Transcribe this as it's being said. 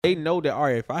They know that, all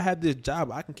right, if I have this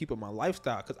job, I can keep up my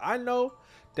lifestyle. Because I know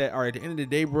that, all right, at the end of the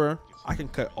day, bro, I can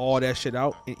cut all that shit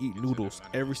out and eat noodles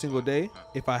every single day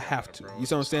if I have to. You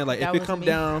see what I'm saying? Like, That if it was come me.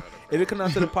 down to the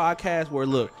podcast where,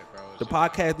 look, the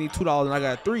podcast need $2 and I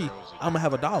got $3, I'm going to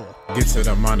have $1. Get to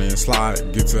the money and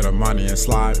slide, get to the money and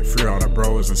slide. Free all the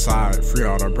bros inside, free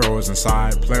all the bros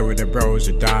inside. Play with the bros,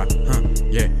 you die,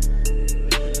 yeah.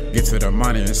 Get to the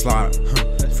money and slide,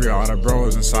 free all the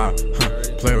bros inside,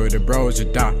 play with the bros, you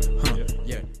die,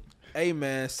 yeah. Hey,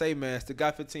 man, it's the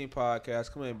Got 15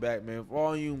 podcast coming back, man.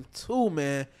 Volume 2,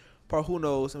 man. Part Who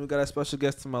Knows, and we got a special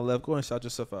guest to my left. Go ahead and shout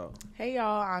yourself out. Hey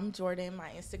y'all, I'm Jordan. My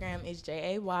Instagram is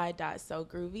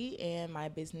jay.sogroovy and my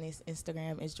business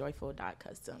Instagram is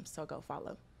joyful.custom. So go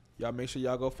follow. Y'all make sure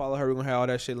y'all go follow her. We're going to have all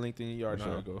that shit linked in. You already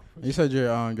know. Go. You said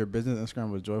your business Instagram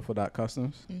was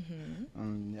joyful.customs?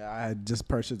 Mm-hmm. Yeah, I had just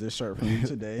purchased this shirt from you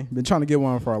today. Been trying to get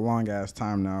one for a long ass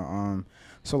time now.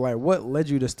 So like, what led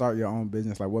you to start your own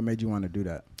business? Like, what made you want to do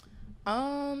that?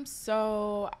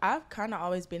 So I've kind of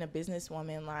always been a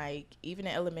businesswoman. Like, even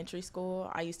in elementary school,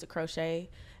 I used to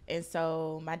crochet. And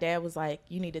so my dad was like,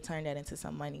 you need to turn that into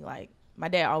some money. Like, my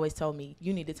dad always told me,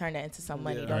 you need to turn that into some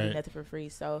money. Don't do nothing for free.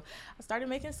 So I started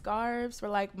making scarves for,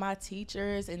 like, my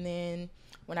teachers. And then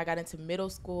when I got into middle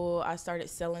school, I started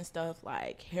selling stuff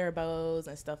like hair bows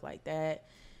and stuff like that.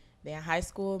 Then high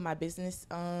school, my business,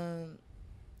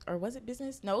 or was it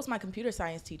business? No, it was my computer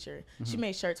science teacher. She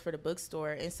made shirts for the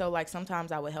bookstore. And so, like,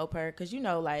 sometimes I would help her because, you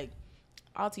know, like,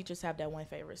 all teachers have that one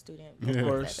favorite student. Of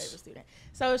course. That favorite student.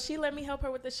 So she let me help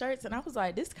her with the shirts, and I was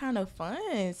like, this is kind of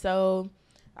fun. So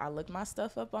I looked my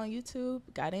stuff up on YouTube,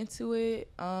 got into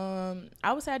it. I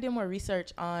would say I did more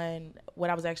research on what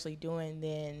I was actually doing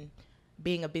than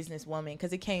being a businesswoman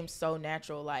because it came so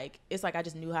natural. Like, it's like I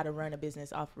just knew how to run a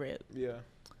business off rip. Yeah.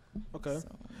 Okay. So,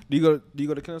 Do you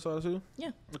go to Kennesaw too?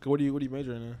 Yeah. Okay. What do you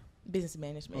majoring in? business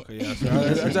management. Okay. Yeah.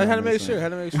 So I had to make sure.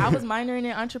 I was minoring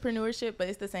in entrepreneurship, but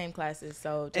it's the same classes,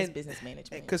 so just business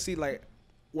management. Cause see, like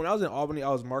when I was in Albany, I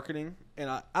was marketing, and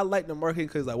I like the marketing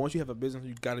because like once you have a business,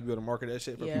 you got to be able to market that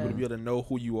shit for people to be able to know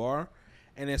who you are.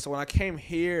 And then so when I came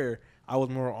here, I was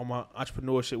more on my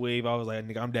entrepreneurship wave. I was like,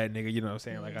 nigga, I'm that nigga, you know what I'm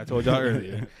saying? Like I told y'all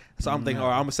earlier. So I'm thinking, all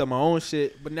right, I'm gonna sell my own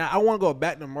shit. But now I want to go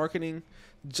back to marketing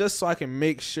just so I can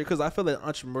make sure, because I feel like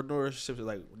entrepreneurship is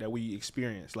like that we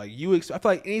experience. Like I feel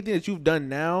like anything that you've done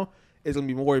now is gonna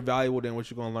be more valuable than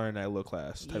what you're gonna learn in that little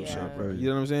class type shit, bro. You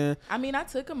know what I'm saying? I mean, I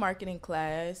took a marketing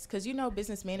class because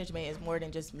business management is more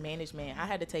than just management. I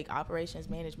had to take operations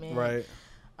management. Right.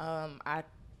 I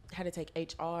had to take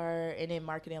HR and then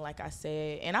marketing, like I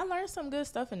said, and I learned some good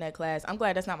stuff in that class. I'm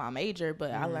glad that's not my major,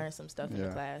 but I learned some stuff in the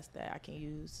class that I can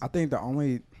use. I think the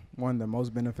only one of the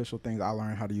most beneficial things I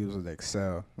learned how to use was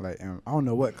Excel. Like, and I don't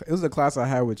know what it was, a class I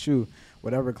had with you,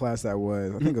 whatever class that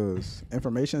was. I think it was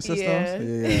information systems.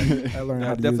 Yeah. I learned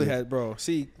how to definitely use had, bro.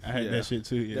 See, I had that shit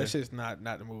too. Yeah. That shit's not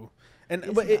the move. And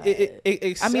It's but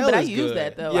Excel, I mean, but I is use good.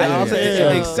 that though. Yeah, I I'm use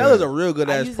saying it. Excel is a real good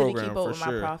I ass use it to program keep up for with my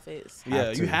sure. profits.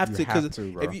 Yeah, you have to, because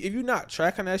bro. if you're not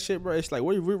tracking that shit, bro, it's like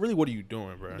what are you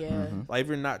doing, bro? Yeah. Like if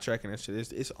you're not tracking that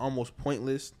shit, it's almost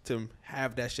pointless to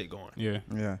have that shit going. Yeah.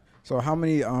 Yeah. So how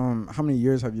many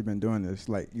years have you been doing this?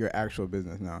 Like your actual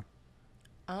business now?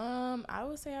 I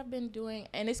would say I've been doing,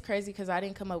 and it's crazy because I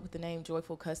didn't come up with the name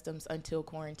Joyful Customs until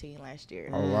quarantine last year.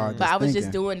 Oh wow! But I was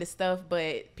just doing the stuff,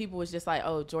 but people was just like,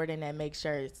 "Oh, Jordan that makes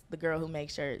shirts, the girl who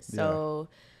makes shirts." So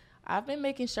I've been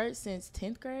making shirts since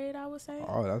 10th grade, I would say.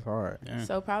 Oh, that's hard. Yeah.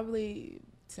 So probably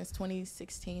since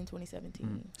 2016,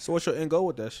 2017. So what's your end goal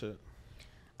with that shit?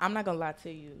 I'm not gonna lie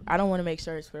to you. I don't want to make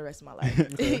shirts for the rest of my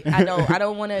life. I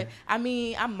don't want to. I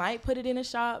mean, I might put it in a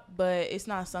shop, but it's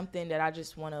not something that I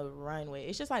just want to run with.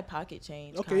 It's just like pocket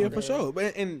change. Okay, yeah, for sure.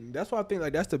 But and that's why I think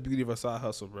like that's the beauty of a side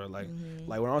hustle, bro. Like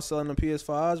like when I was selling them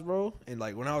PS5s, bro, and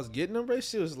like when I was getting them, bro,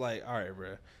 shit was like, all right,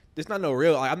 bro, this not no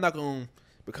real. Like I'm not gonna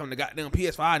become the goddamn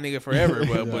PS5 nigga forever,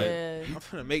 bro. But I'm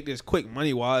gonna make this quick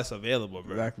money while it's available,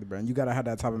 bro. Exactly, bro. And you gotta have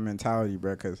that type of mentality,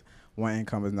 bro, because one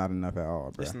income is not enough at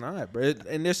all, bro. It's not, bro.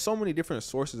 And there's so many different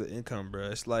sources of income, bro.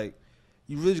 It's like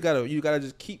you really gotta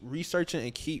just keep researching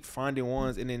and keep finding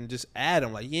ones, and then just add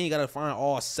them. Like you ain't gotta find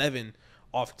all 7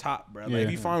 off top, bro. Like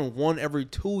if you find one every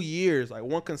 2 years, like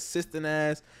one consistent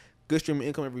ass good stream of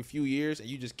income every few years, and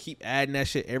you just keep adding that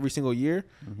shit every single year,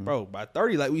 bro. By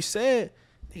 30, like we said,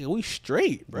 nigga, we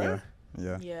straight, bro.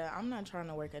 Yeah, I'm not trying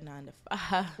to work a 9 to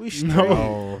 5. We straight.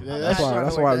 No,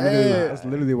 that's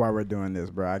literally why we're doing this,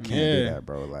 bro. I can't do that,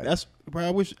 bro. Like bro.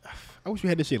 I wish we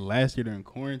had this shit last year during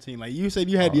quarantine. Like you said,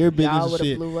 you had your business and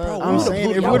shit. Blew up. I'm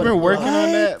saying if we would have been working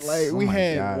on that, like we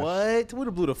had what? Would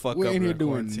have blew the fuck up. We ain't here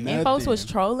doing nothing. And folks was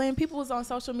trolling. People was on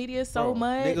social media so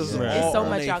much. It's so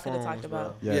much y'all could have talked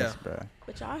about. Yes, bro.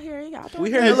 But y'all here, y'all we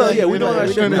here. Yeah, we doing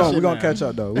that shit. We're gonna catch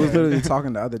up though. We was literally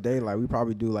talking the other day. Like we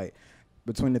probably do like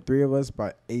between the 3 of us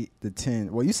about 8 to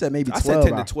 10. Well, you said maybe 12. I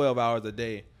said 10 to 12 hours a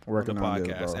day working on the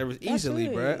podcast. Easily,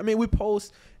 bro. I mean, we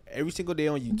post every single day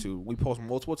on YouTube. We post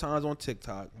multiple times on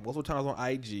TikTok, multiple times on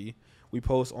IG. We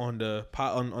post on the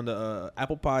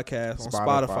Apple Podcast, on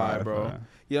Spotify, bro.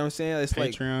 You know what I'm saying? It's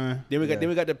Patreon. Like then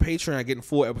we got the Patreon getting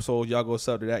full episodes. Y'all go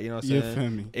sub to that. You know what I'm saying? You feel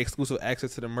me? Exclusive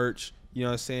access to the merch. You know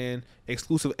what I'm saying?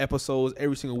 Exclusive episodes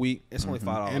every single week. It's only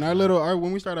 $5. And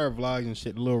when we start our vlogs and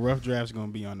shit, the little rough drafts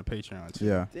gonna be on the Patreon too.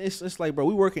 Yeah. It's like, bro,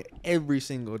 we working every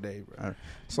single day, bro. Right.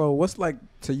 So what's like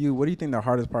to you? What do you think the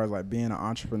hardest part is like being an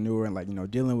entrepreneur and like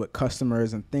dealing with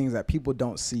customers and things that people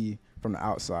don't see from the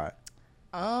outside?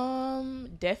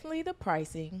 Definitely the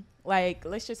pricing. Like,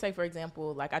 let's just say, for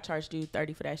example, like I charged you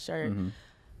 $30 for that shirt.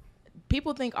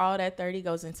 People think all that 30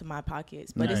 goes into my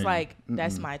pockets, but it's like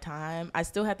that's my time. I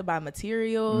still have to buy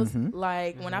materials.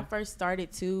 Like when I first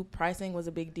started too, pricing was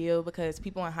a big deal because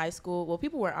people in high school,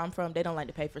 people where I'm from, they don't like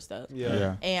to pay for stuff.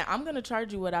 Yeah. And I'm gonna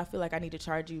charge you what I feel like I need to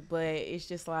charge you, but it's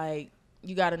just like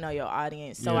you got to know your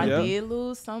audience. So I did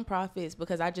lose some profits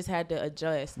because I just had to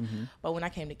adjust. But when I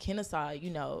came to Kennesaw,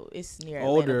 it's near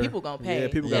Atlanta. People gonna pay. Yeah,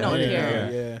 people they don't care.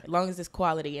 Yeah. As long as it's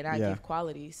quality, and I give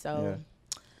quality. So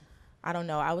I don't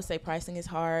know. I would say pricing is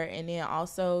hard, and then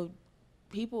also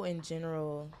people in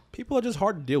general. People are just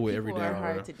hard to deal with every day. People are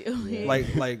hard to deal with. Like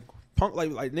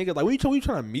nigga, like when you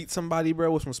trying to meet somebody,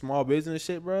 bro, with some small business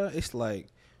shit, bro, it's like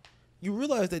you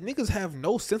realize that niggas have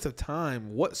no sense of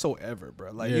time whatsoever,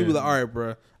 bro. Like you be like, all right,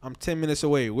 bro, I'm 10 minutes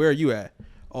away. Where are you at?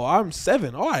 Oh, I'm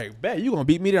 7. All right, bet you gonna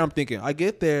beat me there. I'm thinking I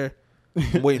get there,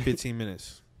 I'm waiting 15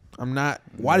 minutes. I'm not.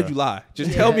 Why did you lie?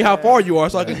 Just tell me how far you are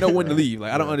so I can know when to leave.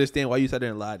 Like I don't understand why you sat there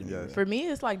and lied to me. For me,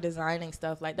 it's like designing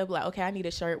stuff. Like they'll be like, okay, I need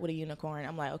a shirt with a unicorn.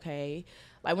 I'm like, okay.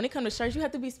 Like when it comes to shirts, you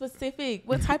have to be specific.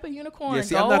 What type of unicorn? Yeah,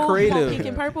 see, I'm not creative. Pink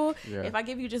and purple. If I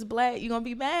give you just black, you're gonna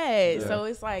be mad. So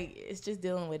it's like it's just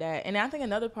dealing with that. And I think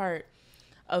another part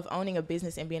of owning a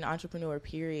business and being an entrepreneur,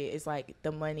 period, is like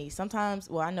the money. Sometimes,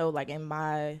 I know like in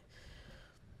my,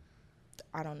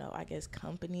 I don't know, I guess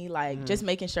company, like just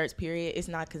making shirts, period, it's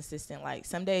not consistent. Like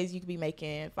some days you could be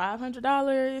making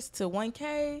 $500 to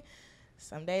 $1,000.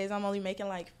 Some days I'm only making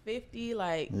like 50.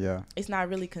 Like it's not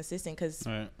really consistent because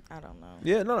I don't know.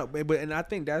 Yeah, no, but and I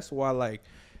think that's why like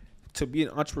to be an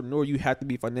entrepreneur you have to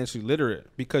be financially literate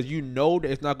because you know that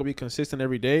it's not gonna be consistent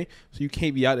every day, so you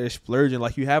can't be out there splurging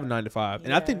like you have a 9 to 5.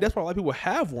 And I think that's why a lot of people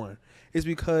have one. Is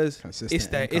because it's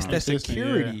that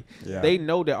security. They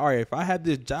know that all right, if I have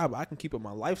this job, I can keep up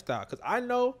my lifestyle. Because I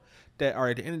know that all right,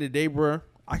 at the end of the day, bro,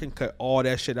 I can cut all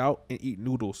that shit out and eat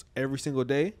noodles every single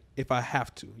day if I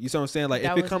have to. You see what I'm saying? Like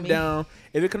if it come down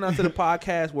to the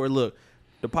podcast where look,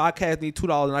 the podcast need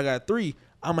 $2 and I got $3,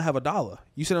 I'm gonna have $1.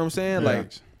 You see what I'm saying?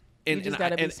 Like, and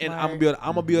I'm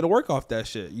gonna be able to work off that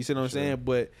shit. You see what I'm saying?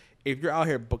 But if you're out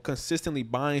here but consistently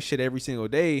buying shit every single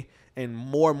day and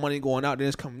more money going out than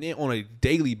it's coming in on a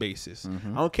daily basis,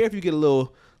 I don't care if you get a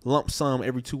little lump sum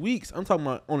every 2 weeks. I'm talking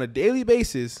about on a daily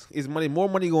basis is more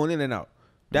money going in and out.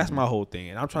 That's my whole thing,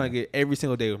 and I'm trying to get every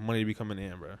single day money to be coming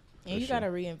in, bro. And you gotta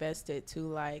reinvest it too.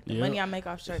 Like the money I make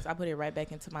off shirts, I put it right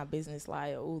back into my business.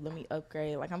 Like, oh, let me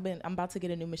upgrade. Like I'm about to get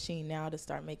a new machine now to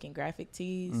start making graphic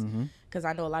tees because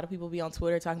I know a lot of people be on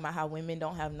Twitter talking about how women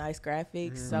don't have nice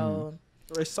graphics. So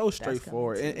it's so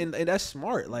straightforward, and that's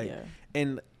smart. Like,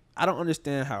 and I don't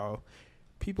understand how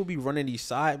people be running these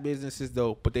side businesses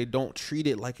though, but they don't treat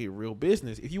it like a real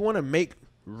business. If you want to make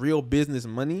real business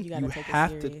money, you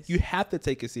have to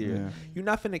take it serious. You're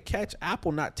not finna catch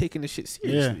Apple not taking the shit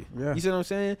seriously. You see what I'm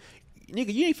saying?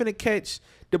 Nigga, you ain't finna catch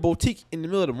the boutique in the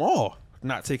middle of the mall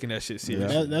not taking that shit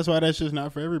seriously. That's why that shit's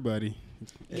not for everybody.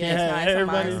 It's not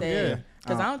everybody.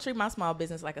 Because I don't treat my small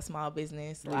business like a small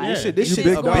business. Like, this shit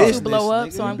is going to blow up,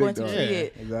 nigga. so I'm going to treat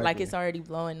it like it's already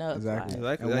blowing up. Exactly.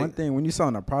 And one thing, when you're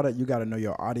selling a product, you got to know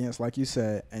your audience, like you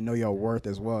said, and know your worth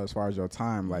as well as far as your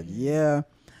time. Like,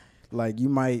 like you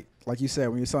might like you said,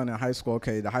 when you're selling in high school,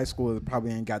 okay, the high school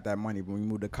probably ain't got that money. But when you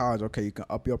move to college, okay, you can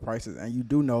up your prices. And you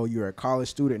do know you're a college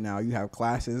student now. You have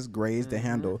classes, grades to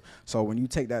handle. So when you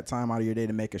take that time out of your day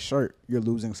to make a shirt, you're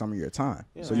losing some of your time.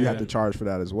 Yeah. So you have to charge for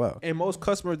that as well. And most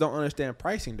customers don't understand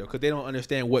pricing, though, because they don't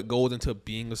understand what goes into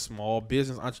being a small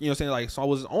business. You know what I'm saying? Like,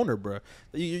 small business owner, bro.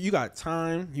 You got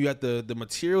time. You got the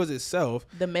materials itself.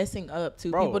 The messing up, too.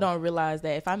 Bro, people don't realize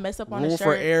that if I mess up on a shirt. Room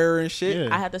for error and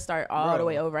shit. I have to start all the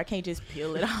way over. I can't just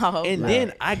peel it off. And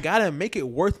then I gotta make it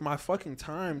worth my fucking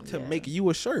time to make you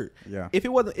a shirt. Yeah. If it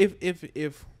wasn't,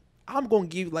 if I'm gonna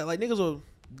give like niggas will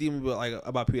deal me like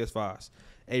about PS5s.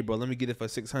 Hey, bro, let me get it for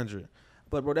 $600.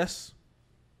 But bro, that's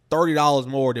 $30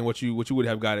 more than what you would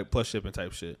have got it plus shipping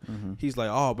type shit. He's like,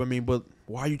 oh, but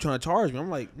why are you trying to charge me? I'm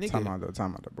like, nigga.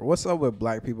 Time out though, bro. What's up with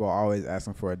black people always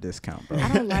asking for a discount, bro?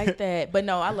 I don't like that. But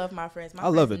no, I love my friends. My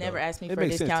friends never ask me for a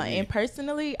discount. And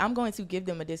personally, I'm going to give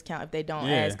them a discount if they don't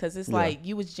ask, because it's like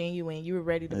you was genuine. You were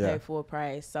ready to pay full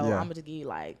price. So I'm going to give you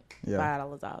like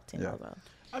 $5 off, $10 off.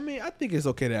 I mean, I think it's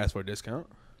okay to ask for a discount.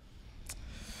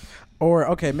 Or,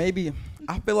 okay, maybe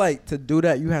I feel like to do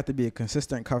that, you have to be a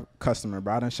consistent customer,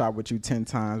 bro. I done shop with you 10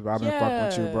 times, bro. I've been fucking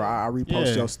with you, bro. I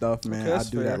repost your stuff, man. Okay, I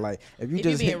do that. Like, if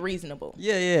you're being reasonable.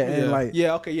 And like.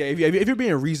 Yeah, okay, yeah. If you're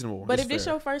being reasonable. But if this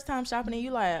your first time shopping and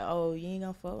you like, oh, you ain't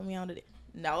gonna fuck with me on the.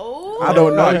 No. I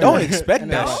don't know. Don't expect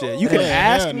that shit. You can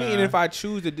ask me, and if I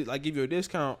choose to like give you a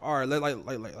discount, all right, like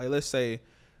let's say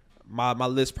my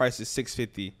list price is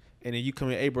 $650, and then you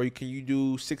come in, hey, bro, can you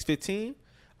do $615?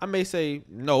 I may say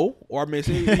no, or I may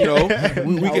say, we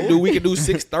can do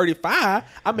 $635.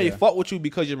 I may fuck with you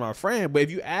because you're my friend, but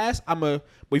if you ask, but if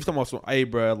you're talking about some, hey,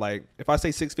 bro, like if I say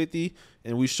 $650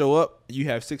 and we show up, you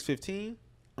have $615,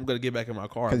 I'm gonna get back in my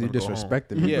car because you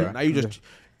disrespected me. Yeah, bro. now you just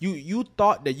you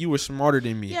thought that you were smarter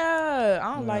than me. Yeah,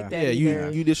 I don't like that. Yeah,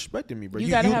 you disrespected me, bro.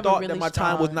 You thought that my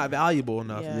time was not valuable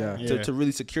enough to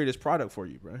really secure this product for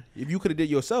you, bro. If you could have did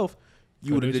yourself.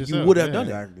 You would have done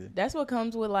it. That's what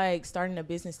comes with like starting a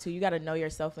business too. You got to know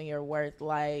yourself and your worth.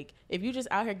 Like if you just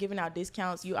out here giving out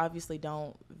discounts, you obviously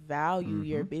don't value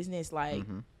your business. Like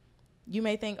you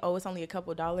may think, oh, it's only a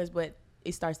couple dollars, but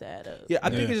it starts to add up. Yeah, I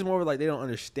think it's just more like they don't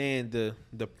understand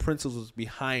the principles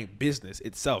behind business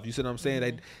itself. You see what I'm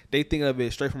saying? They think of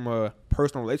it straight from a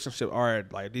personal relationship. All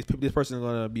right, like this person is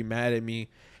gonna be mad at me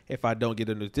if I don't get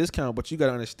a discount. But you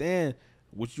gotta understand,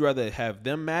 would you rather have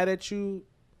them mad at you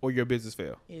or your business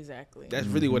fail? Exactly. That's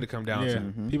really what it comes down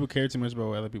to. People care too much about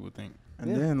what other people think.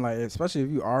 And then, like, especially if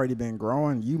you already been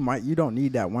growing, you don't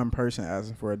need that one person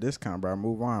asking for a discount, bro.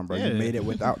 Move on, bro. You made it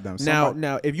without them.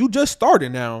 Now, if you just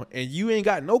started now and you ain't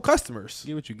got no customers,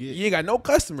 get what you get. You ain't got no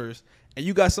customers, and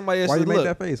you got somebody else. Why you make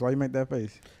that face? Why you make that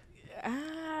face?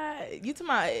 You talking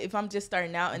about if I'm just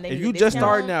starting out and then if you just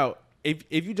starting out, if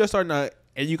you just starting out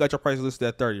and you got your price listed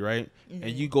at 30, right?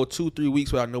 And you go 2-3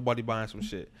 weeks without nobody buying some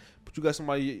shit. But you got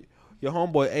somebody, your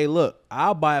homeboy, hey, look,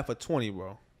 I'll buy it for 20,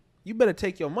 bro. You better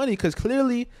take your money because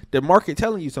clearly the market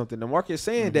telling you something. The market is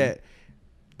saying that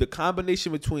the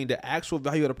combination between the actual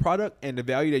value of the product and the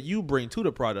value that you bring to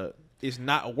the product is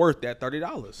not worth that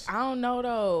 $30. I don't know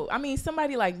though. I mean,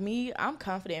 somebody like me, I'm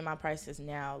confident in my prices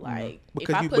now. Like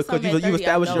because you've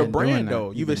established your brand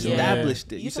though. You've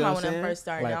established it. You talking about when I'm first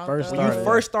starting out? When you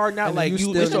first starting out, like it's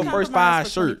your first 5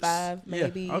 shirts.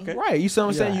 Maybe. Okay. Right. You see what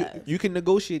I'm saying? You can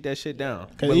negotiate that shit down.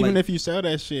 Because even if you sell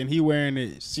that shit and he wearing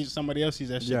it, somebody else sees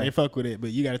that shit, they fuck with it. But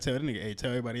you got to tell the nigga, hey,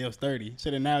 tell everybody else 30. So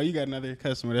then now you got another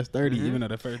customer that's 30, even though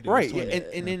the first deal was 20.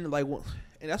 And then like.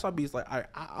 And that's why I be like,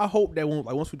 I hope that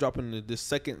once we drop into this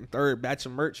second and third batch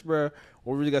of merch, bro,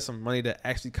 we really got some money to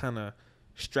actually kind of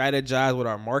strategize with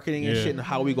our marketing and shit and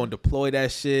how we gonna deploy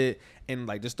that shit and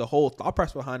like just the whole thought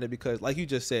process behind it. Because like you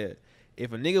just said,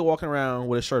 if a nigga walking around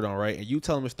with a shirt on, right, and you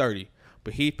tell him it's 30,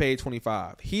 but he paid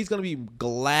 25, he's gonna be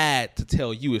glad to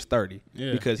tell you it's 30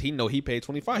 because he know he paid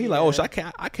 25. He like, oh shit,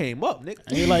 I came up, nigga.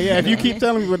 And he like, yeah, if you keep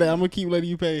telling me that, I'm gonna keep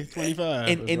letting you pay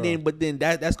 25. And then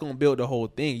that's gonna build the whole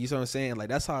thing. You see what I'm saying? Like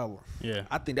that's how. Yeah.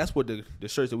 I think that's what the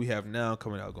shirts that we have now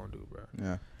coming out gonna do, bro.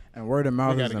 Yeah. And word of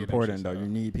mouth is important, though. You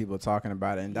need people talking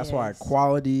about it. And that's why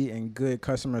quality and good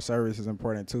customer service is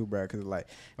important, too, bro. Because, like,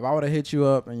 if I would have hit you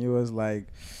up and you was like,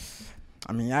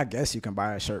 I mean, I guess you can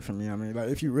buy a shirt from me. I mean, like,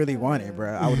 if you really want it,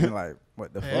 bro, I would have been like,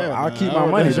 what the fuck? I'll keep my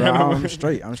money, bro. I'm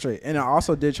straight. And I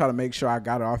also did try to make sure I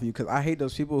got it off you because I hate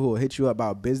those people who will hit you up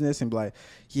about business and be like,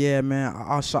 yeah, man,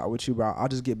 I'll shop with you, bro. I'll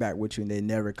just get back with you, and they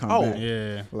never come back.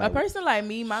 Yeah. Like, a person like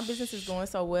me, my business is going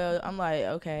so well. I'm like,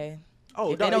 okay.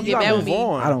 if they don't get back with me,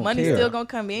 money's care. still gonna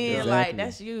come in. Exactly. Like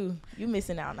that's you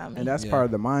missing out, not me. And that's part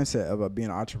of the mindset of being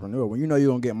an entrepreneur. When you know you're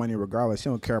gonna get money regardless,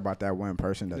 you don't care about that one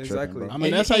person that's tripping, bro. I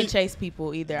mean, that's you can't chase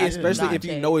people either. Especially if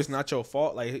you know it's not your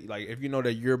fault. Like if you know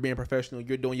that you're being professional,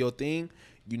 you're doing your thing,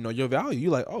 you know your value. You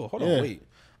like, oh, hold on, wait.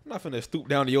 I'm not finna stoop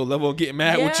down to your level and get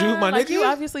mad with you, my nigga. You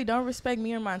obviously don't respect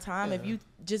me or my time if you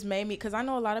just made me. Because I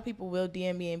know a lot of people will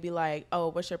DM me and be like, oh,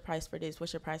 what's your price for this?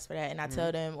 What's your price for that? And I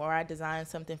tell them, or I design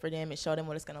something for them and show them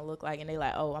what it's going to look like. And they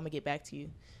like, oh, I'm going to get back to you.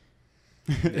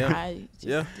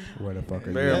 Where the fuck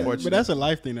are Very unfortunate. But that's a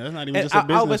life thing. That's not even just a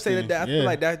business I would say thing. that I feel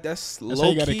like that's low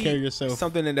how you gotta carry yourself.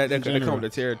 Something that come with the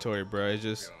territory, bro. It's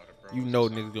just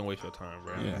niggas gonna waste your time,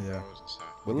 bro. Yeah.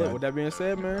 But look, with that being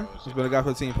said, man, it's been a Guy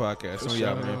 15 podcast. So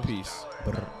y'all, man, peace.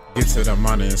 Get to the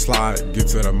money and slide. Get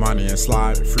to the money and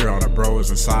slide. Free all the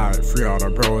bros inside. Free all the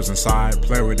bros inside.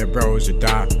 Play with the bros, you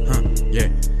die. Yeah.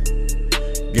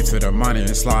 Get to the money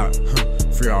and slide.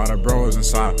 Free all the bros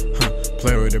inside.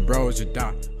 Play with the bros, you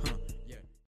die.